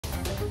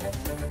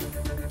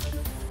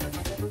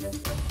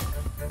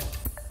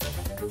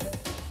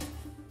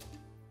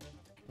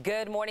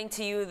Good morning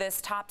to you. This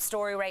top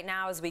story right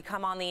now as we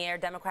come on the air,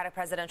 Democratic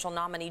presidential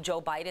nominee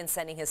Joe Biden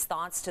sending his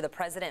thoughts to the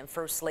president and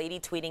first lady,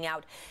 tweeting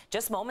out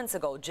just moments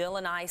ago, Jill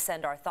and I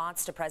send our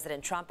thoughts to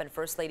President Trump and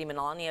First Lady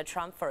Melania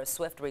Trump for a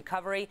swift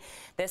recovery.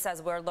 This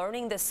as we're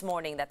learning this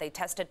morning that they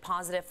tested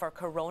positive for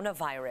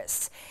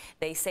coronavirus.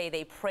 They say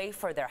they pray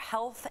for their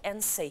health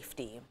and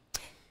safety.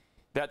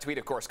 That tweet,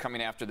 of course,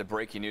 coming after the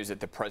breaking news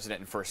that the president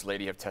and first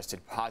lady have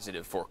tested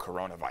positive for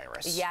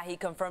coronavirus. Yeah, he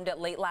confirmed it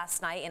late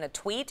last night in a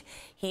tweet.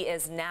 He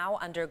is now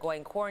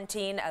undergoing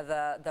quarantine.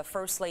 The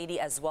first lady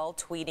as well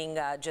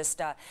tweeting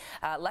just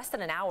less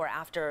than an hour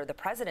after the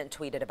president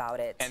tweeted about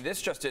it. And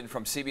this just in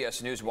from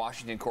CBS News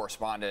Washington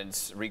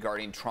correspondents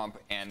regarding Trump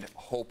and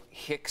Hope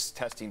Hicks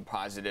testing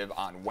positive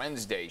on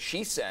Wednesday.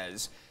 She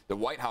says the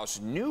White House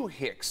knew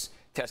Hicks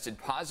tested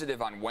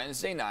positive on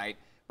Wednesday night,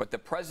 but the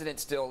president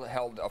still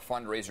held a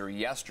fundraiser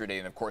yesterday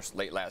and, of course,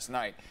 late last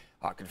night,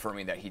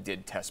 confirming that he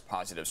did test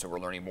positive. So we're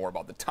learning more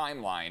about the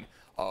timeline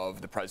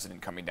of the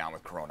president coming down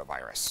with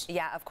coronavirus.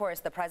 Yeah, of course,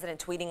 the president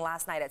tweeting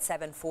last night at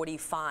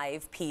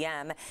 7:45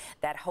 p.m.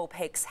 that Hope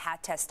Hicks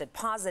had tested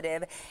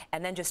positive,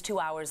 and then just 2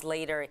 hours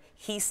later,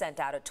 he sent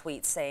out a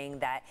tweet saying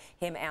that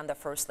him and the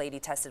first lady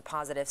tested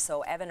positive.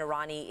 So Evan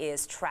Irani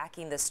is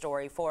tracking the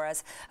story for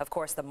us. Of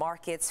course, the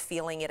markets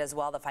feeling it as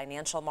well, the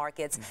financial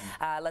markets.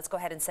 Let's go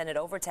ahead and send it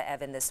over to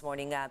Evan this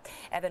morning.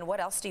 Evan, what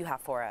else do you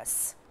have for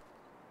us?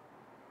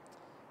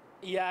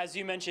 Yeah, as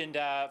you mentioned,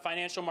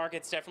 financial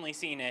markets definitely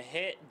seeing a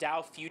hit.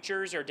 Dow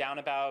futures are down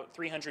about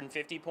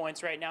 350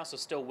 points right now, so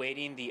still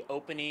waiting the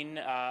opening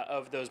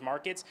of those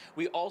markets.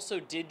 We also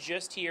did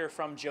just hear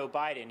from Joe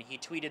Biden. He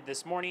tweeted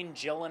this morning,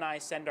 Jill and I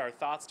send our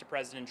thoughts to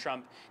President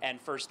Trump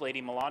and First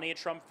Lady Melania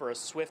Trump for a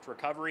swift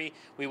recovery.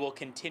 We will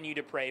continue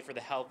to pray for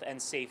the health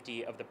and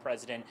safety of the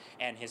president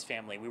and his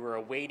family. We were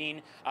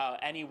awaiting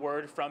any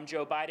word from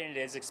Joe Biden. It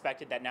is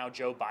expected that now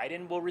Joe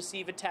Biden will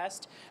receive a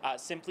test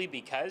simply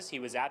because he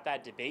was at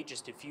that debate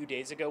just a few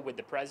days ago with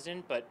the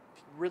president, but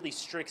really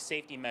strict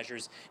safety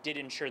measures did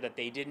ensure that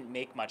they didn't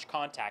make much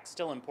contact.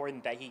 Still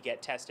important that he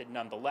get tested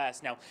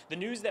nonetheless. Now, the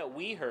news that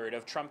we heard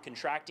of Trump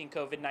contracting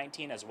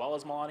COVID-19 as well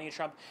as Melania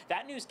Trump,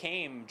 that news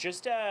came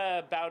just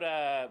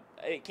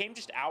it came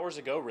just hours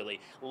ago, really.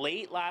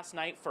 Late last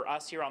night for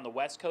us here on the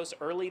West Coast,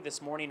 early this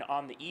morning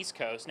on the East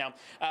Coast. Now,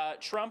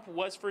 Trump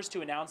was first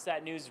to announce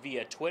that news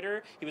via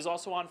Twitter. He was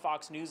also on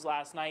Fox News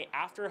last night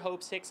after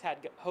Hope Hicks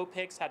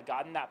had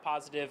gotten that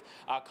positive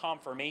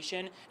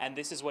confirmation, and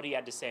this is what he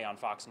had to say on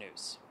Fox News.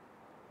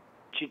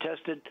 She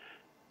tested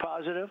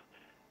positive,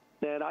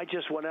 and I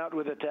just went out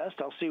with a test.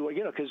 I'll see what,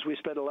 because we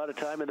spent a lot of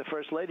time, and the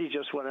First Lady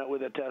just went out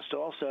with a test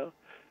also.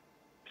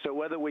 So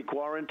whether we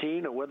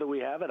quarantine or whether we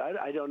have it,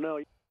 I don't know.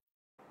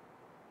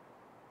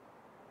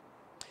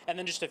 And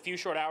then just a few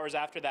short hours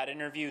after that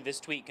interview, this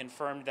tweet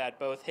confirmed that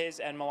both his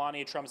and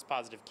Melania Trump's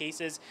positive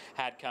cases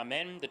had come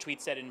in. The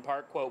tweet said in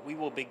part, quote, "We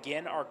will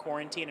begin our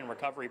quarantine and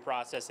recovery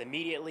process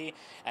immediately,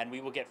 and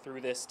we will get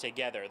through this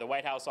together." The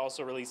White House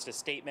also released a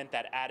statement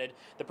that added,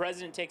 "The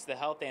president takes the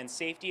health and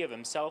safety of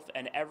himself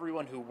and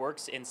everyone who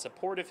works in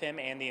support of him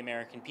and the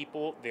American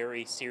people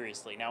very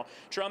seriously." Now,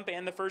 Trump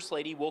and the First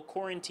Lady will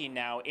quarantine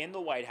now in the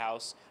White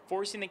House,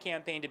 forcing the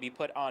campaign to be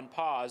put on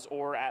pause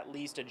or at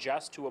least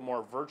adjust to a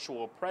more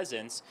virtual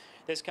presence.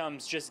 This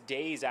comes just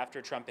days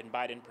after Trump and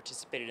Biden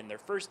participated in their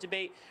first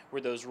debate,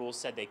 where those rules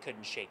said they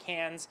couldn't shake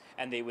hands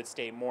and they would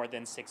stay more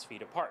than 6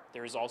 feet apart.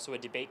 There is also a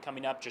debate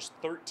coming up just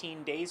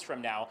 13 days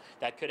from now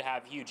that could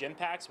have huge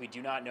impacts. We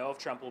do not know if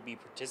Trump will be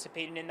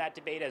participating in that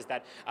debate, as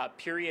that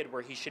period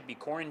where he should be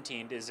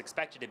quarantined is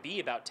expected to be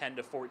about 10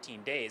 to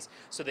 14 days.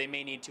 So they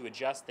may need to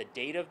adjust the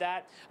date of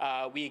that.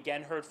 We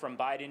again heard from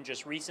Biden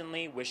just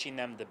recently, wishing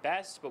them the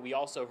best, but we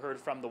also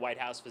heard from the White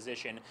House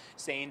physician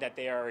saying that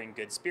they are in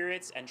good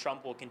spirits and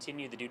Trump will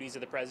continue the duties of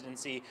the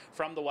presidency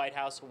from the White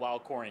House while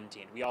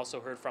quarantined. We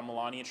also heard from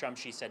Melania Trump.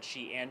 She said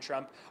she and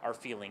Trump are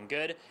feeling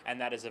good, and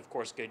that is, of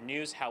course, good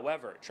news.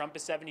 However, Trump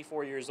is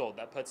 74 years old.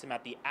 That puts him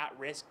at the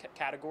at-risk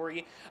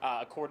category,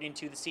 according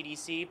to the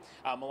CDC.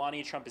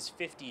 Melania Trump is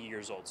 50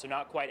 years old, so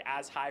not quite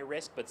as high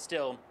risk, but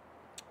still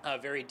a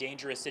very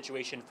dangerous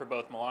situation for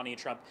both Melania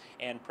Trump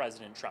and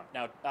President Trump.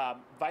 Now,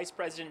 Vice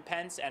President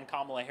Pence and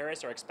Kamala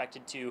Harris are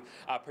expected to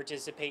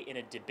participate in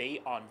a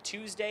debate on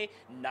Tuesday.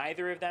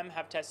 Neither of them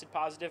have tested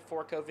positive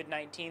for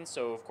COVID-19,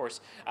 so of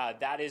course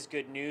that is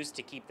good news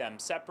to keep them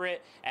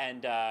separate.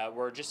 And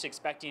we're just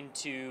expecting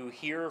to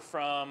hear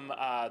from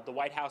the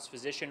White House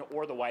physician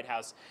or the White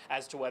House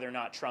as to whether or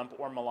not Trump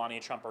or Melania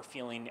Trump are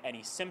feeling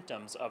any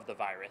symptoms of the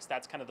virus.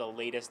 That's kind of the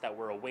latest that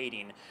we're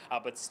awaiting.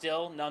 But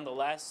still,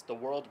 nonetheless, the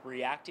world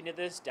reacting to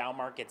this. Dow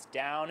markets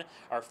down,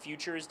 our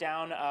futures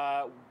down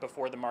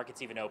before the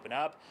markets even open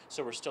up.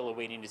 So we're still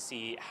awaiting to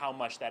see how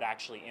much that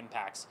actually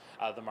impacts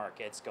the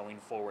markets going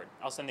forward.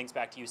 I'll send things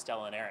back to you,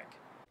 Stella and Eric.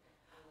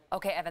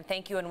 Okay, Evan,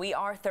 thank you. And we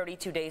are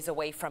 32 days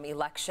away from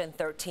election,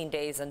 13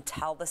 days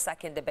until the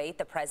second debate.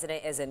 The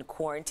president is in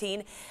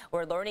quarantine.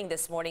 We're learning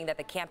this morning that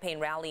the campaign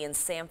rally in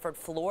Sanford,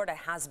 Florida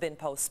has been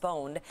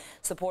postponed.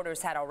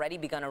 Supporters had already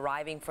begun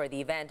arriving for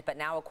the event, but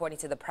now, according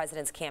to the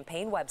president's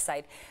campaign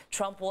website,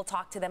 Trump will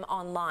talk to them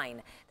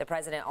online. The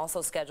president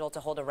also scheduled to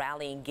hold a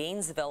rally in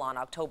Gainesville on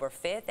October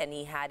 5th, and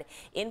he had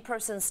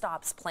in-person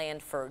stops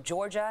planned for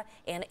Georgia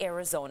and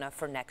Arizona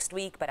for next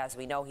week. But as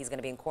we know, he's going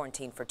to be in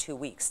quarantine for 2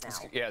 weeks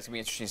now. Yeah, it's going to be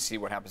interesting to see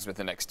what happens with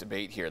the next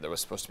debate here that was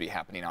supposed to be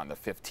happening on the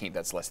 15th.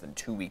 That's less than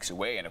 2 weeks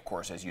away. And of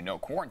course, as you know,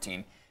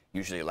 quarantine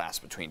usually lasts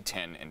between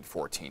 10 and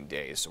 14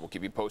 days. So we'll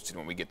keep you posted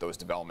when we get those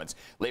developments.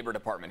 Labor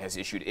Department has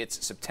issued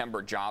its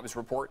September jobs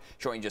report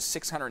showing just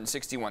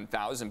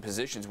 661,000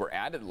 positions were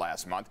added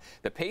last month.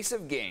 The pace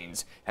of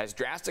gains has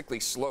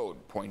drastically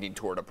slowed, pointing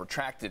toward a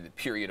protracted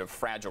period of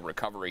fragile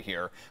recovery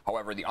here.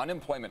 However, the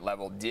unemployment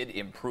level did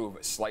improve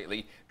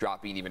slightly,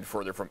 dropping even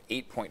further from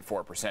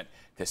 8.4%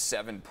 to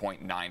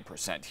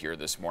 7.9% here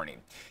this morning.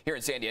 Here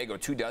in San Diego,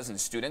 24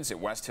 students at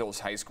West Hills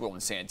High School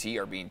in Santee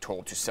are being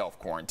told to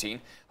self-quarantine.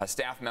 A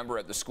staff member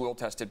at the school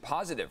tested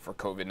positive for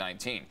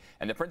COVID-19,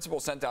 and the principal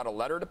sent out a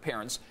letter to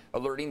parents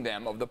alerting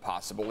them of the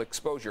possible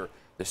exposure.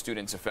 The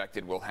students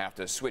affected will have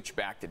to switch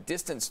back to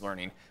distance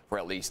learning for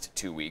at least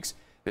 2 weeks.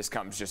 This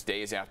comes just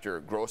days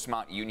after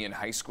Grossmont Union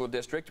High School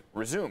District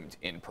resumed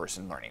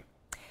in-person learning.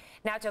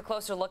 Now to a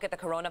closer look at the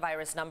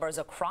coronavirus numbers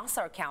across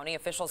our county.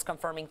 Officials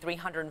confirming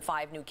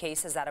 305 new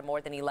cases out of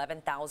more than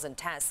 11,000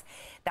 tests.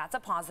 That's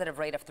a positive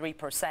rate of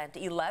 3%.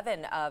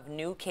 11 of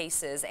new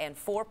cases and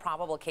 4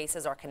 probable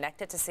cases are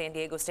connected to San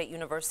Diego State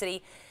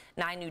University.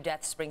 9 new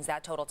deaths brings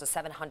that total to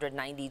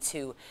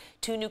 792.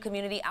 2 new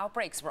community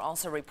outbreaks were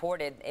also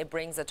reported. It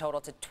brings the total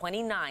to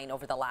 29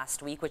 over the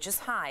last week, which is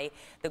high.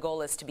 The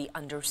goal is to be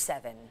under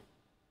 7.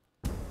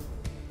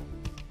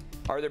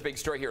 Our other big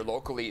story here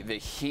locally, the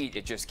heat,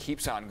 it just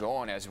keeps on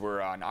going as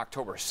we're on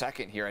October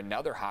 2nd here.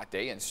 Another hot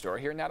day in store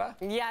here, Netta?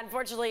 Yeah,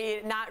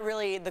 unfortunately, not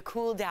really the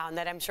cool down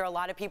that I'm sure a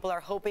lot of people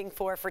are hoping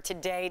for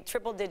today.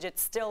 Triple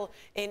digits still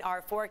in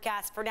our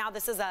forecast. For now,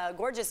 this is a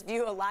gorgeous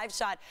view, a live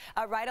shot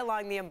right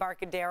along the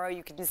Embarcadero.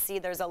 You can see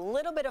there's a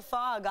little bit of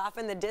fog off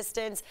in the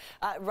distance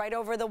right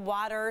over the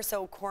water.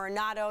 So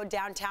Coronado,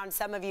 downtown,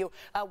 some of you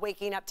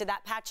waking up to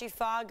that patchy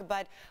fog.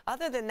 But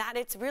other than that,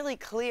 it's really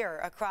clear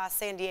across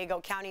San Diego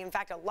County. In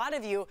fact, a lot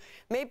of you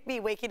may be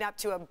waking up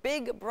to a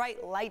big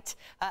bright light,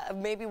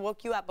 maybe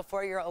woke you up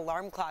before your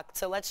alarm clock.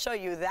 So let's show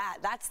you that.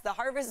 That's the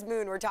harvest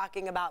moon we're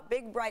talking about.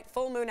 Big bright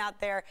full moon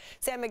out there.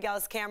 San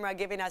Miguel's camera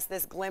giving us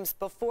this glimpse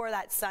before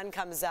that sun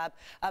comes up,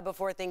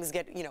 before things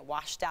get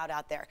washed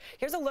out there.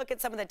 Here's a look at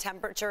some of the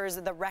temperatures,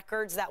 the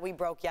records that we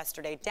broke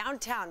yesterday.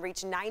 Downtown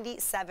reached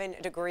 97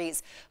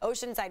 degrees.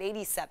 Oceanside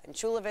 87,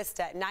 Chula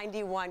Vista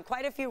 91.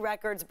 Quite a few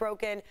records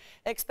broken.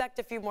 Expect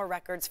a few more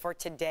records for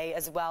today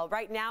as well.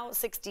 Right now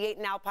 68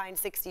 in Alpine,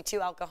 62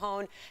 El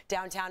Cajon,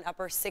 downtown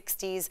upper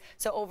 60s.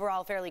 So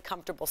overall, fairly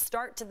comfortable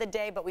start to the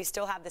day, but we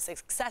still have this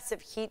excessive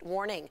heat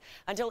warning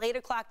until 8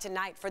 o'clock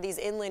tonight for these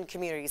inland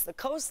communities. The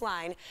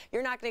coastline,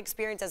 you're not going to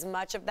experience as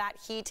much of that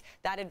heat.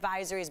 That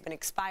advisory has been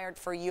expired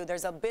for you.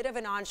 There's a bit of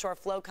an onshore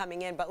flow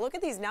coming in, but look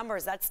at these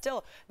numbers. That's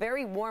still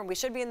very warm. We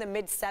should be in the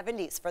mid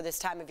 70s for this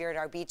time of year at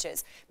our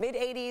beaches. Mid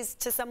 80s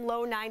to some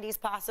low 90s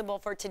possible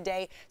for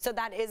today. So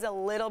that is a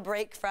little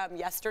break from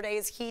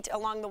yesterday's heat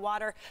along the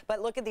water.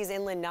 But look at these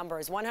inland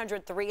numbers.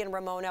 103 in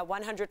Ramona,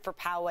 100 for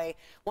Poway,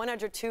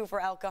 102 for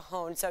El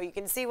Cajon. So you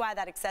can see why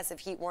that excessive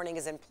heat warning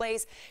is in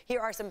place.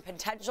 Here are some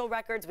potential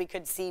records we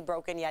could see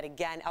broken yet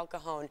again, El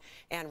Cajon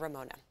and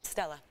Ramona.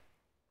 Stella.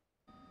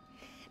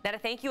 Netta,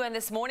 thank you. And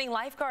this morning,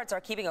 lifeguards are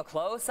keeping a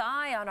close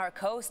eye on our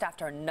coast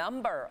after a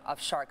number of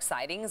shark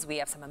sightings. We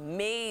have some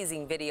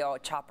amazing video.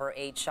 Chopper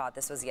 8 shot.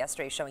 This was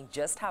yesterday, showing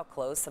just how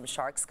close some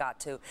sharks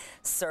got to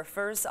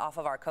surfers off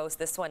of our coast.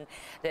 This one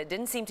that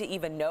didn't seem to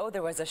even know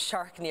there was a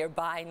shark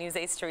nearby. News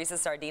 8's Teresa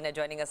Sardina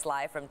joining us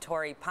live from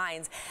Torrey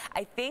Pines.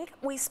 I think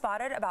we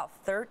spotted about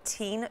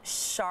 13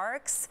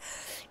 sharks.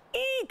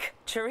 Eek,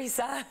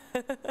 Teresa.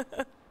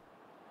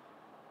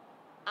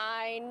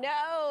 I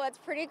know, it's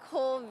pretty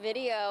cool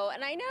video.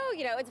 And I know,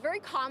 it's very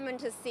common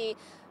to see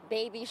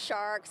baby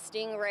sharks,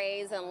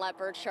 stingrays, and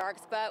leopard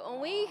sharks. But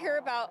when we hear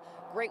about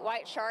great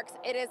white sharks,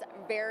 it is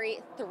very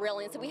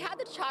thrilling. So we had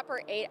the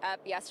Chopper 8 up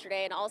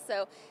yesterday and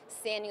also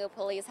San Diego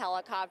Police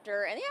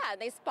helicopter. And yeah,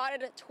 they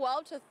spotted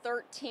 12 to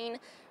 13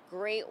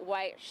 great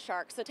white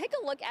sharks. So take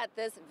a look at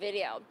this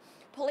video.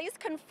 Police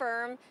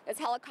confirm this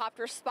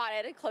helicopter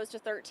spotted close to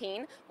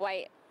 13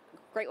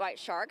 great white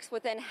sharks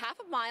within half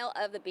a mile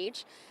of the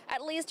beach.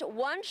 At least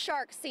one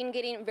shark seen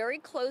getting very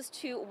close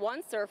to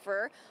one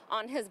surfer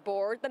on his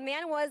board. The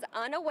man was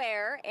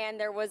unaware and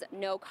there was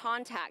no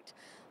contact.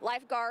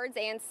 Lifeguards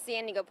and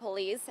San Diego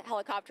Police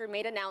helicopter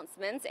made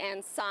announcements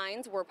and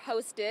signs were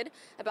posted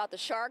about the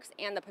sharks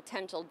and the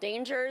potential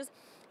dangers.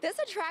 This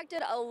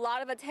attracted a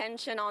lot of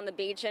attention on the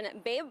beach,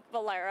 and Babe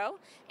Valero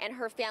and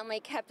her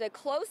family kept a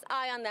close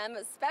eye on them,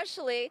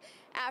 especially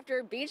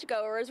after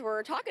beachgoers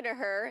were talking to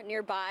her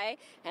nearby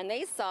and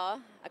they saw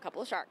a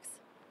couple of sharks.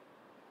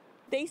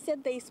 They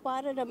said they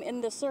spotted them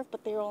in the surf,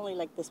 but they were only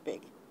like this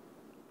big.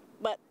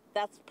 But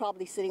that's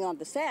probably sitting on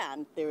the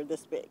sand. They were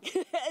this big.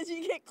 As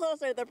you get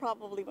closer, they're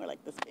probably more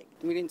like this big.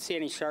 We didn't see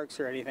any sharks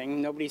or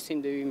anything. Nobody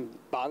seemed to even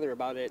bother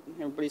about it.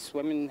 Everybody's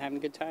swimming and having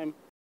a good time.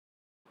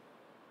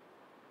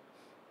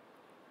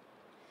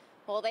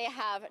 Well, they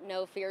have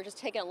no fear. Just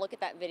taking a look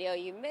at that video,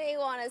 you may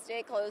want to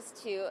stay close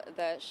to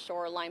the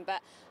shoreline,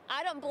 but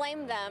I don't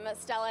blame them,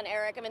 Stella and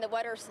Eric. I mean, the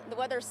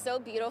weather's so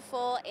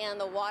beautiful,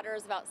 and the water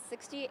is about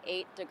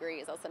 68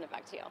 degrees. I'll send it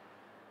back to you.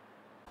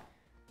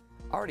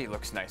 Already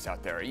looks nice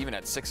out there, even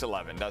at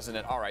 6:11, doesn't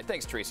it? All right,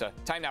 thanks, Teresa.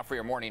 Time now for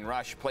your morning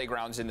rush.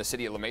 Playgrounds in the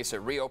city of La Mesa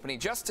reopening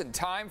just in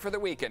time for the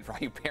weekend. For all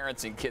you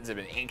parents and kids have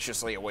been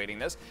anxiously awaiting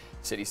this.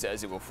 The city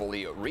says it will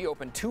fully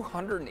reopen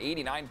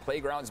 289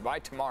 playgrounds by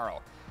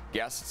tomorrow.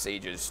 Guests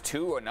ages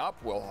 2 and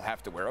up will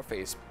have to wear a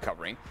face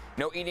covering.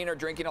 No eating or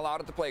drinking allowed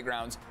at the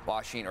playgrounds.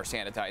 Washing or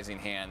sanitizing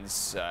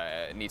hands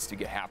needs to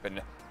happen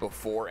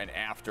before and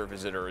after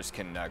visitors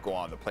can go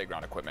on the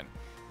playground equipment.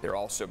 They're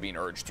also being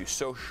urged to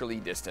socially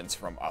distance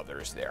from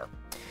others there.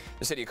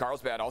 The city of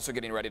Carlsbad also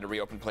getting ready to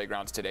reopen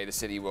playgrounds today. The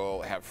city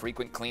will have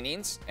frequent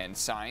cleanings, and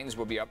signs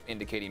will be up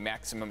indicating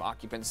maximum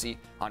occupancy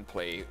on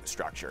play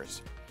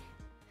structures.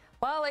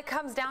 Well, it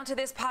comes down to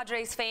this,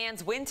 Padres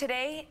fans. Win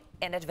today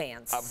and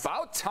advance.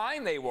 About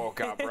time they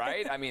woke up,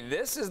 right? I mean,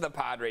 this is the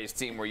Padres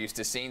team we're used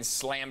to seeing,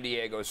 Slam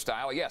Diego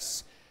style.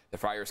 Yes, the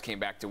Friars came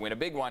back to win a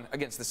big one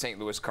against the St.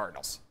 Louis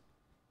Cardinals.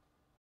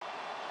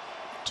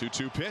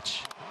 2-2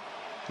 pitch.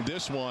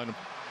 This one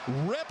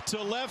ripped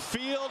to left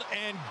field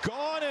and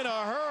gone in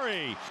a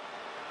hurry.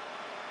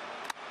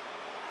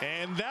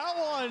 And that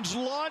one's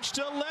launched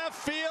to left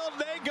field.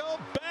 They go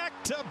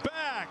back to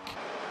back.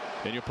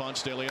 Daniel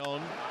Ponce de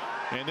Leon.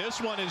 And this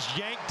one is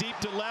yanked deep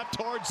to left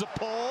towards the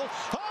pole.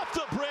 Off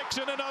the bricks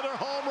and another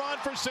home run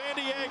for San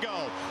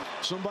Diego.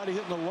 Somebody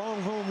hitting a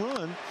long home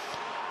run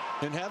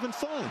and having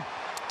fun.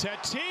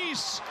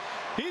 Tatis,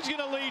 he's going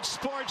to lead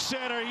Sports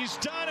Center. He's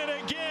done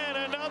it again.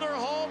 Another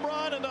home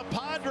run, and the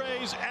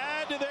Padres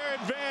add to their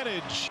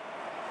advantage.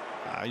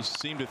 I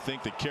seem to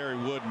think that Kerry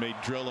Wood may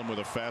drill him with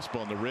a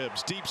fastball in the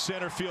ribs. Deep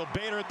center field,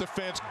 Bader at the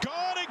fence.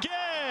 Gone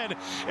again.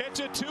 It's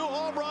a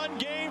 2-home run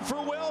game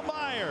for Will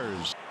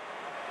Myers.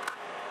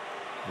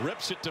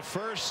 Rips it to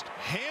first,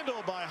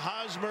 handled by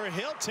Hosmer.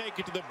 He'll take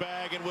it to the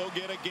bag, and we'll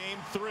get a game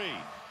 3.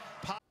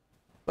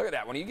 Look at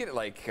that. When you get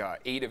like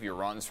 8 of your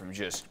runs from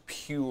just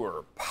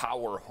pure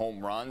power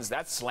home runs,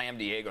 that's Slam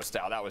Diego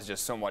style. That was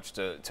just so much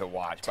to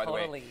watch. Totally.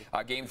 By the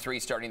way, game 3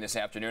 starting this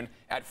afternoon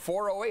at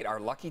 4:08, our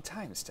lucky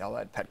time,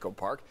 Stella, at Petco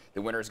Park.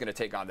 The winner is going to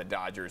take on the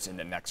Dodgers in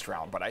the next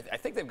round. But I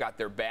think they've got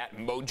their bat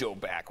mojo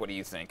back. What do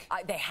you think?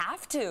 They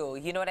have to.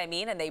 You know what I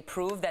mean? And they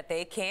prove that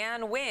they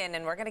can win.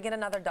 And we're going to get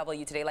another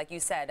W today. Like you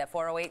said,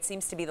 4:08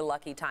 seems to be the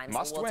lucky time.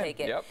 Must so we'll win. take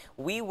it. Yep.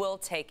 We will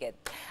take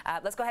it.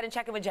 Let's go ahead and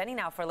check in with Jenny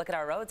now for a look at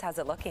our roads. How's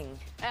it looking?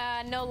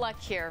 No luck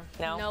here.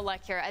 No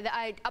luck here.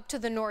 Up to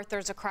the north,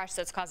 there's a crash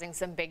that's causing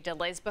some big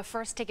delays. But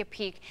first, take a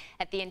peek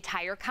at the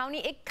entire county.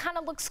 It kind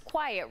of looks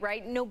quiet,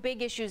 right? No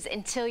big issues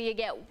until you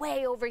get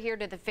way over here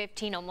to the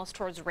 15, almost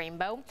towards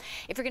Rainbow.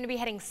 If you're going to be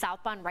heading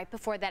southbound right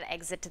before that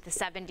exit to the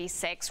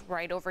 76,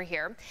 right over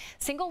here,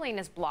 single lane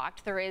is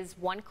blocked. There is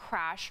one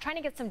crash. Trying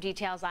to get some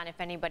details on if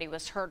anybody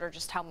was hurt or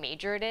just how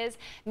major it is.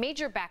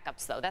 Major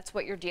backups, though. That's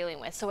what you're dealing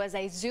with. So as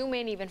I zoom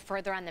in even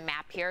further on the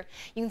map here,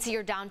 you can see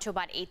you're down to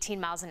about 18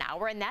 miles an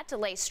hour, and that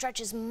delay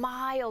stretches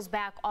miles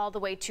back all the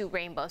way to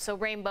Rainbow. So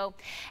Rainbow,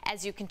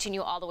 as you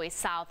continue all the way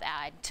south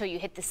until you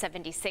hit the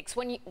 76.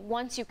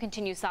 Once you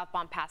continue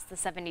southbound past the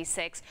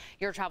 76,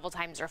 your travel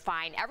times are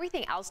fine.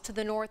 Everything else to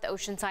the north,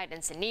 Oceanside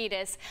and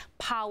Sanitas,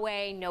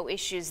 Poway, no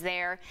issues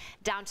there.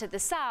 Down to the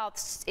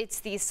south, it's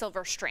the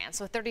Silver Strand.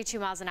 So 32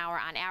 miles an hour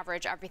on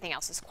average. Everything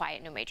else is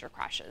quiet, no major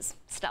crashes.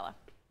 Stella.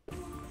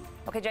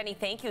 Okay, Jenny,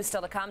 thank you.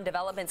 Still to come,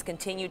 developments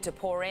continue to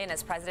pour in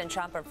as President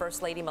Trump and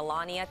First Lady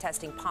Melania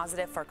testing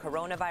positive for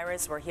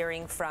coronavirus. We're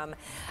hearing from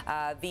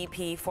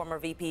former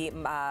VP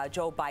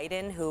Joe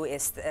Biden, who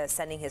is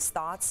sending his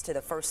thoughts to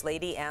the First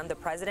Lady and the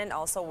President.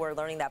 Also, we're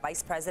learning that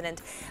Vice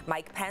President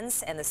Mike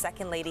Pence and the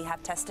Second Lady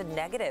have tested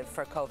negative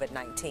for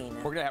COVID-19.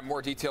 We're going to have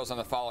more details on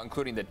the follow,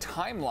 including the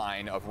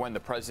timeline of when the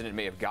President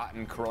may have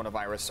gotten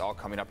coronavirus, all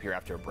coming up here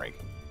after a break.